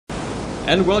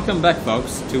And welcome back,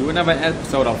 folks, to another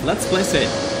episode of Let's Play SiN.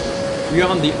 We are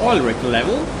on the oil rig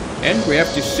level, and we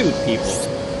have to shoot people.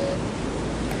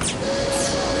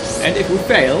 And if we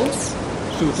fail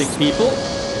shooting people,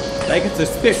 they get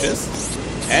suspicious,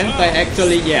 and they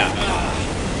actually,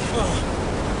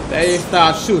 they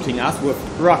start shooting us with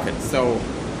rockets, so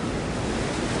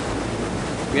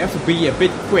we have to be a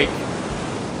bit quick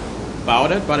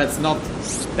about it, but it's not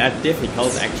that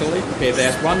difficult actually. Okay,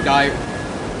 there's one guy with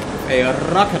a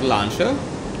rocket launcher,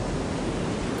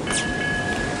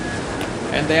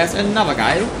 and there's another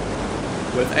guy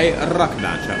with a rocket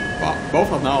launcher. Well,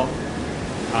 both are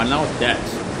now dead.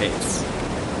 Okay,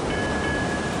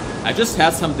 I just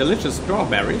had some delicious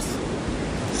strawberries.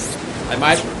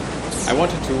 I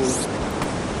wanted to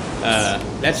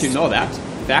let you know that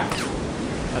fact,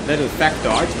 a little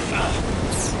factoid.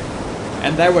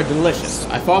 And they were delicious.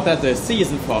 I thought that the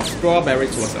season for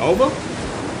strawberries was over,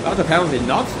 but apparently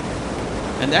not.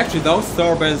 And actually those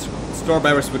strawberries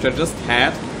which I just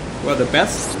had were the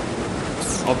best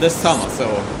of this summer, so...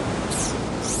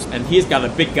 And he's got a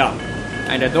big gun.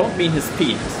 And I don't mean his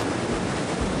penis.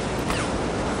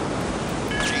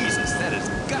 Jesus, that has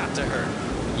got to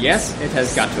hurt. Yes, it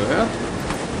has got to hurt.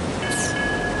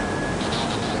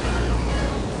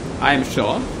 I am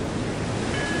sure.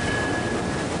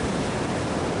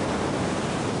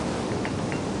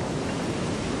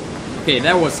 Okay,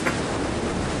 that was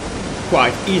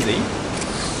quite easy.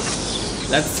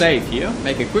 Let's save here,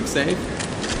 make a quick save,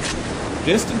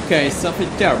 just in case something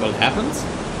terrible happens.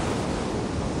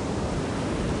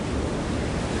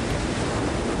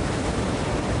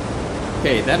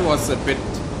 Okay, that was a bit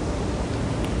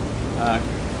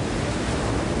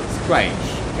strange.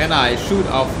 Can I shoot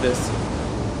off this?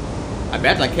 I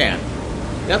bet I can.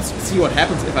 Let's see what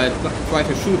happens if I try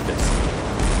to shoot this.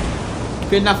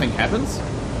 Okay, nothing happens.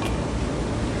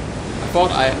 I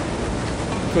thought I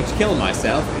could kill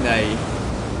myself in a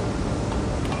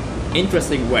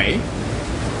interesting way.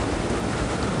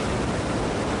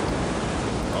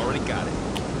 Already got it.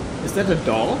 Is that a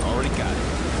door? Already got it.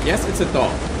 Yes, it's a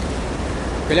door.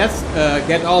 Okay, let's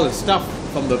get all the stuff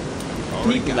from the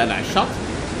people that I shot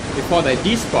before they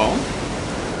despawn.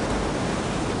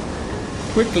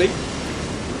 Quickly.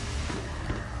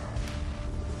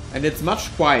 And it's much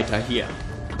quieter here.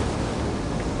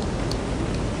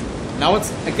 Now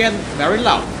it's again very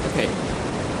loud. Okay.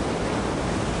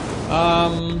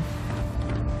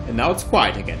 And now it's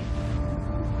quiet again.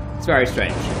 It's very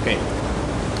strange. Okay.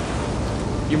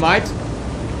 You might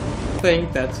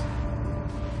think that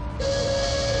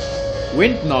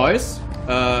wind noise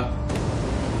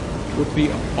would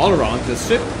be all around this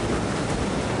ship,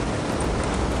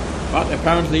 but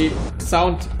apparently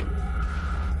sound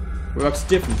works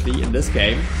differently in this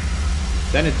game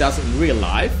than it does in real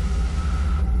life.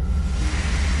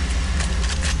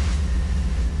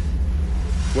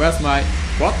 Where's my...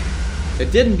 what?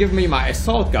 It didn't give me my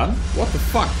assault gun? What the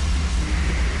fuck?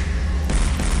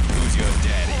 Who's your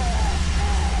daddy?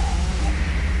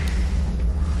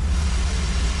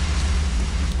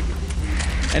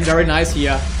 And very nice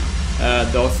here,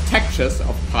 those textures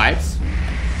of pipes.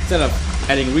 Instead of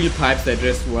adding real pipes, they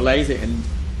just were lazy and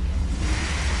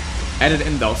added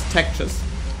in those textures.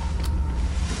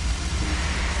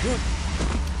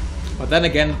 But then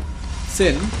again,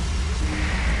 SiN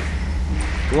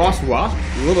was what?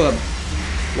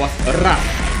 Was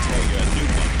rushed.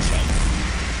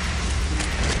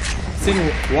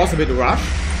 SiN was a bit rushed.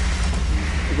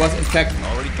 It was in fact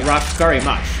rushed very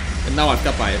much. And now I've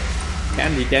got my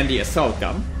handy dandy assault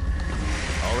gun.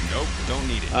 Oh, nope, don't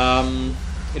need it.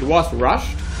 It was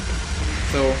rushed.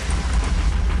 So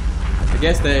I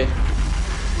guess they...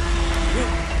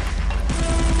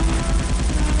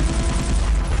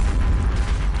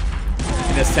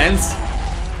 in a sense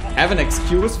have an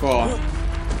excuse for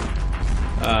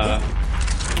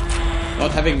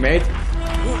not having made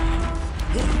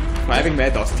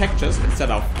those textures instead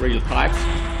of real pipes.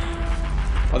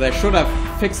 Or they should have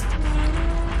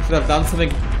done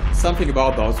something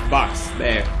about those bugs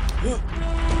there.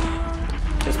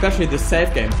 Especially the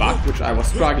save game bug, which I was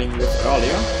struggling with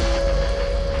earlier.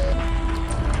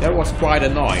 That was quite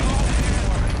annoying.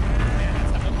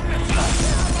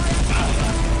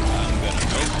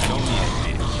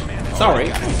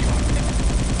 Sorry.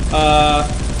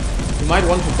 You might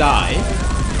want to die.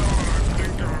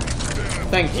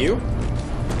 Thank you.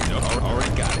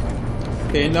 Already got it.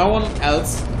 Okay, no one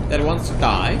else that wants to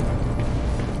die.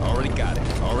 Already got it.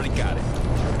 Already got it.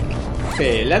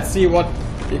 Okay, let's see what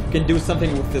if we can do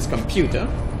something with this computer.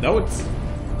 No, it's...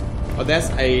 oh,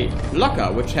 there's a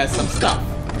locker which has some stuff.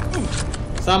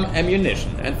 Some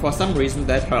ammunition, and for some reason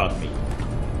that hurt me.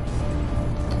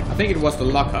 I think it was the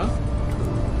locker.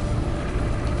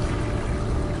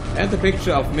 And the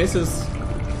picture of Mrs.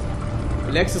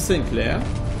 Alexa Sinclair.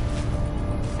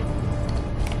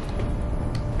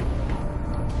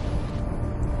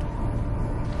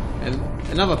 And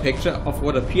another picture of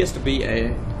what appears to be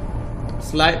a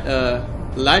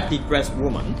lightly dressed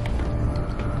woman.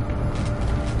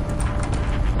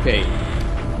 Okay.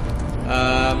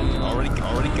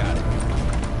 Already got it.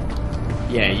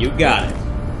 Yeah, you got it.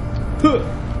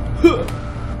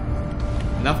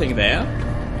 Nothing there.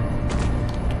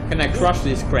 Can I crush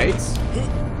these crates?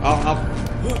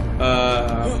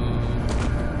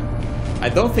 I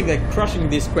don't think that crushing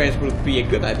these crates would be a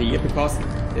good idea because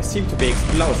they seem to be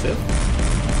explosive.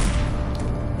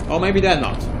 Or maybe they're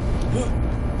not.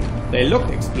 They look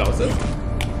explosive.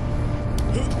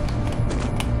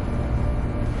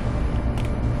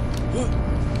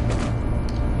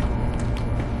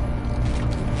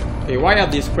 Okay, why are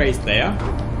these crates there?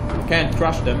 You can't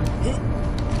crush them.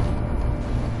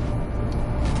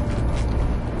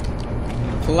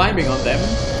 Climbing on them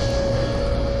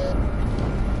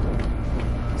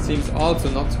seems also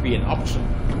not to be an option.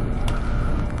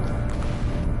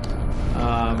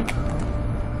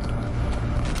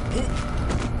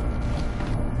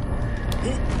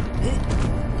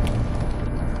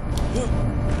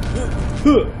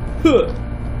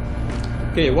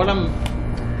 Okay,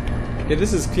 okay,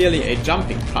 this is clearly a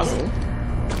jumping puzzle.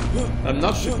 I'm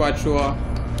not quite sure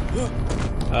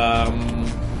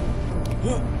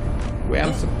where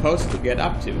I'm supposed to get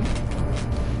up to.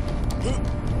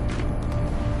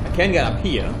 I can get up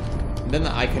here, and then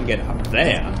I can get up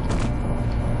there.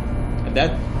 And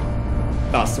that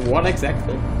does what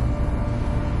exactly?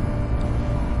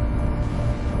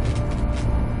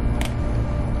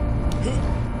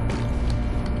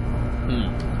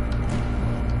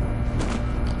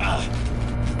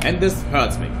 And this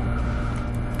hurts me.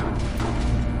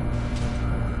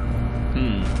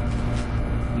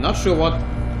 Not sure what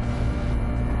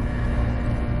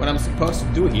I'm supposed to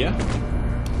do here.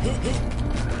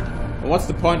 What's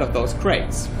the point of those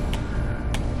crates?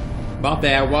 But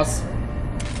there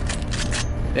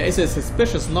is a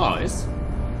suspicious noise.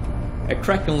 A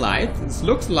crackling light. This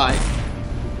looks like...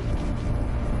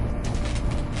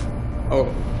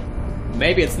 Oh,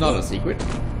 maybe it's not a secret.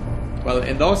 Well,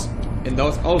 in those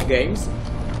old games,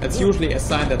 that's usually a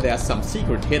sign that there's some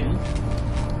secret hidden.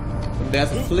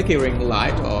 There's a flickering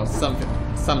light or some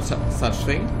such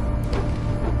thing.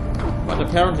 But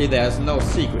apparently there's no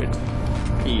secret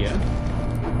here.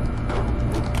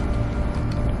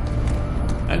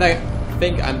 And I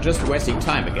think I'm just wasting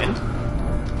time again.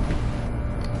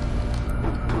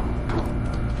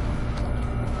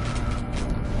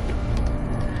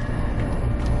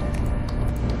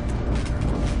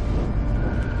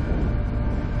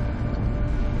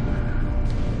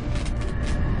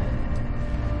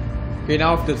 Okay,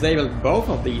 now I've disabled both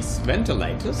of these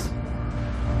ventilators.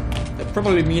 That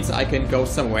probably means I can go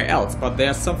somewhere else, but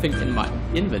there's something in my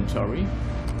inventory.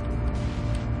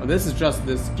 Oh, this is just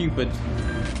this stupid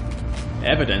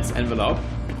evidence envelope.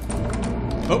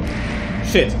 Oh,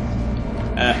 shit.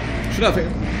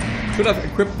 Should have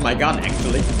equipped my gun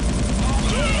actually.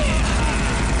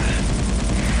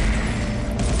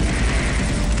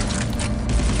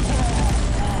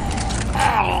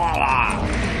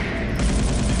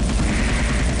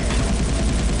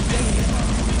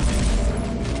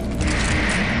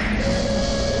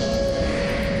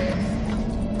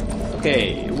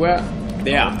 Okay, where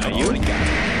there are you?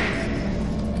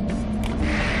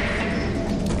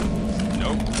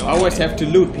 Nope. I always have to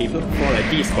loot people before I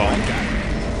despawn.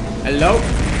 Hello?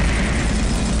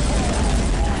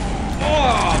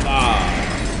 Oh,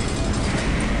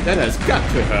 that has got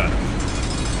to hurt.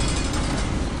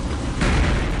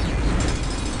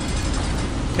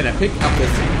 Can I pick up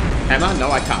this hammer? No,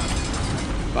 I can't.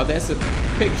 But there's a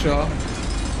picture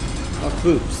of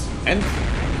boobs and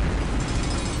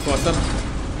for some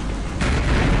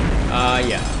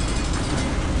yeah.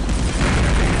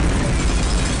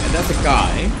 And that's a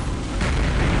guy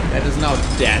that is now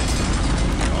dead.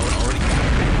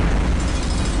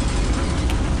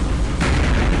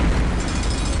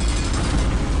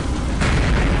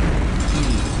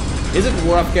 Is it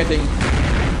worth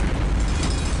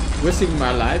risking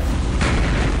my life?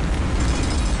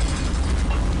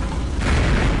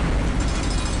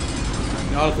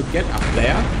 In order to get up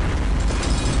there?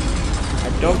 I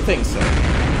don't think so.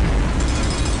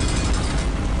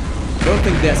 Don't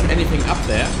think there's anything up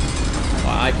there.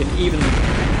 Or I can even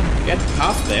get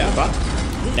past there, but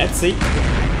let's see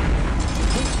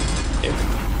if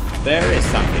there is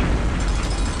something.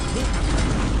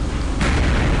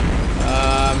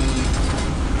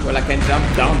 Well, I can jump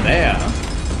down there,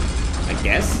 I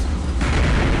guess.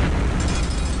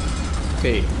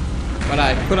 Okay, but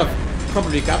I could have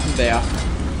probably gotten there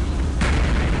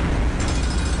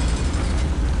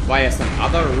via some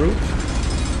other route.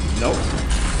 Nope.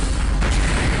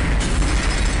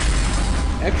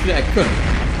 Actually, I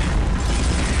couldn't.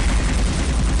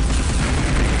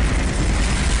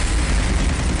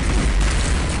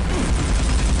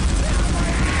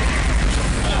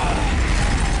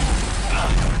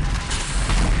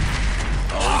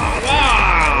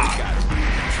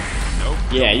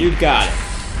 Yeah, you got it.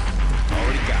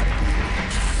 Already got it.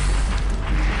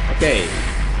 Okay.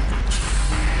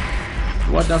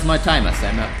 What does my timer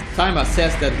say? My timer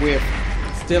says that we have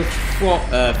still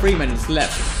 3 minutes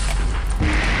left.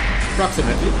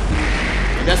 Approximately.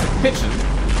 And there's a pigeon.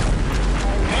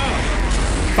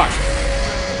 Fuck.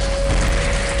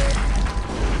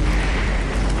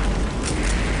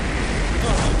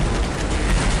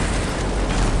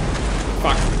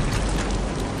 Fuck.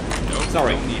 Nope,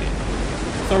 Sorry. don't need it.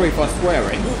 Sorry for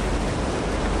swearing.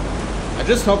 I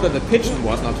just hope that the pigeon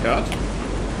was not hurt.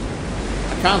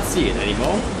 I can't see it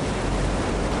anymore.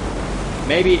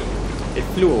 Maybe it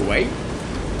flew away.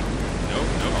 Nope,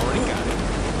 already got it.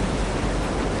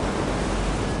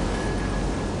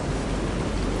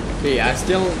 Okay, I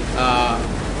still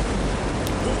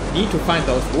need to find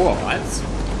those warheads.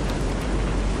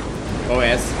 Or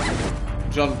as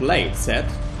John Blade said,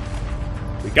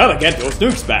 we gotta get those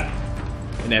nukes back.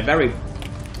 In a very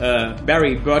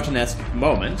Burton-esque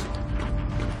moment.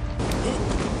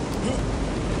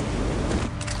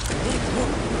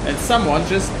 And someone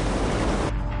just...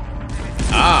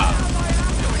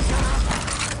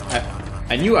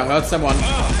 I knew I heard someone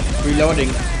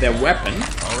reloading their weapon.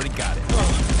 Already got it.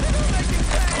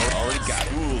 Already got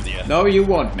it. Fooled ya. No, you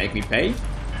won't make me pay.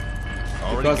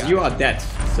 Because you are dead,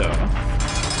 sir.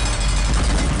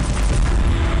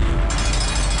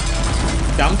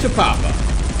 Come to Papa.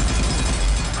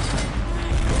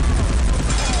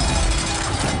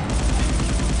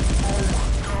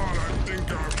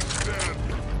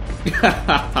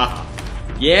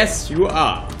 Yes, you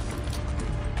are.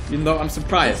 Even though I'm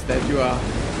surprised that you are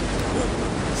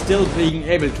still being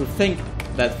able to think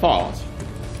that thought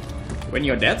when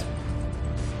you're dead.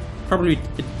 Probably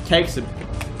it takes a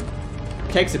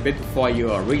bit before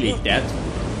you are really dead.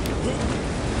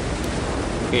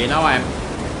 Okay, now I'm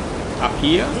up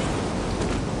here.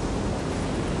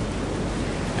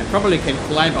 I probably can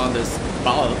climb on this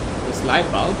bulb, this light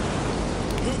bulb,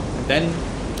 and then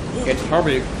get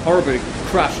horribly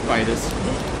crushed by this,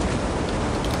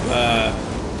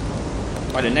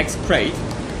 by the next crate.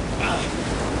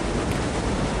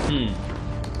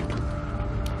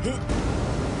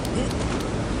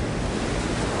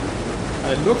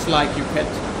 It looks like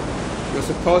you're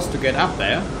supposed to get up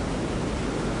there,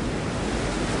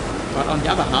 but on the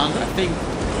other hand, I think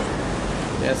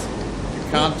you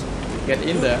can't get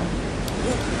in there,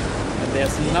 and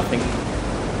there's nothing.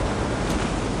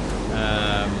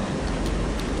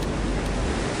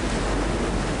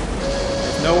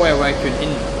 There's nowhere where I could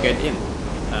get in.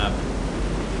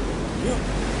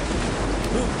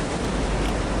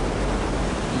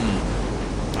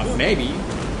 Maybe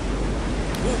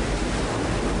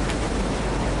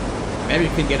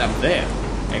you can get up there,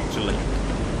 actually.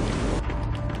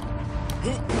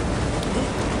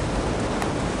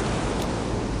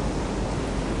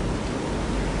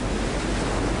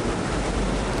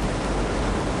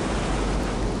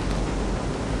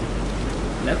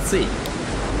 Let's see.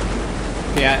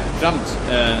 Okay, I jumped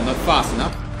not fast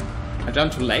enough. I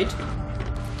jumped too late.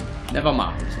 Never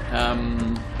mind.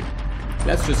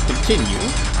 Let's just continue.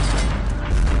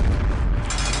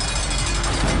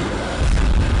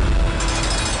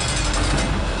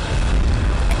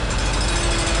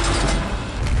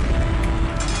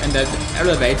 And that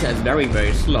elevator is very,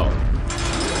 very slow.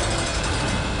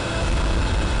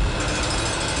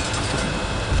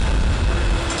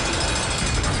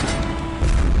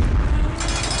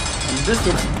 And this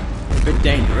looks a bit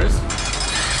dangerous.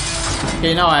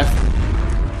 Okay, now I have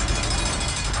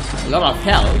a lot of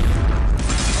health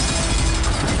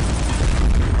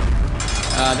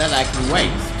that I can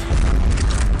waste.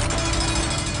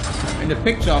 In the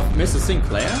picture of Mr.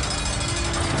 Sinclair.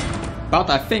 But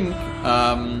I think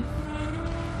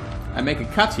I make a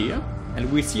cut here,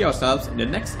 and we see ourselves in the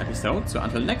next episode. So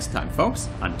until next time, folks,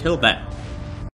 until then.